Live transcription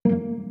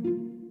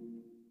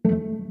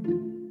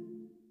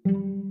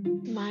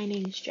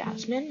is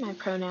Jasmine. My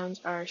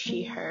pronouns are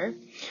she, her.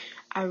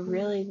 I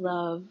really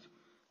love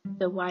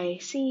the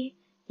YAC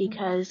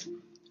because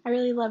I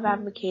really love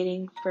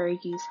advocating for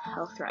youth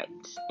health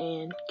rights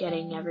and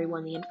getting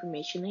everyone the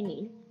information they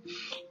need.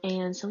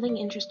 And something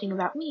interesting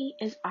about me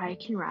is I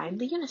can ride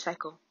the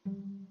unicycle.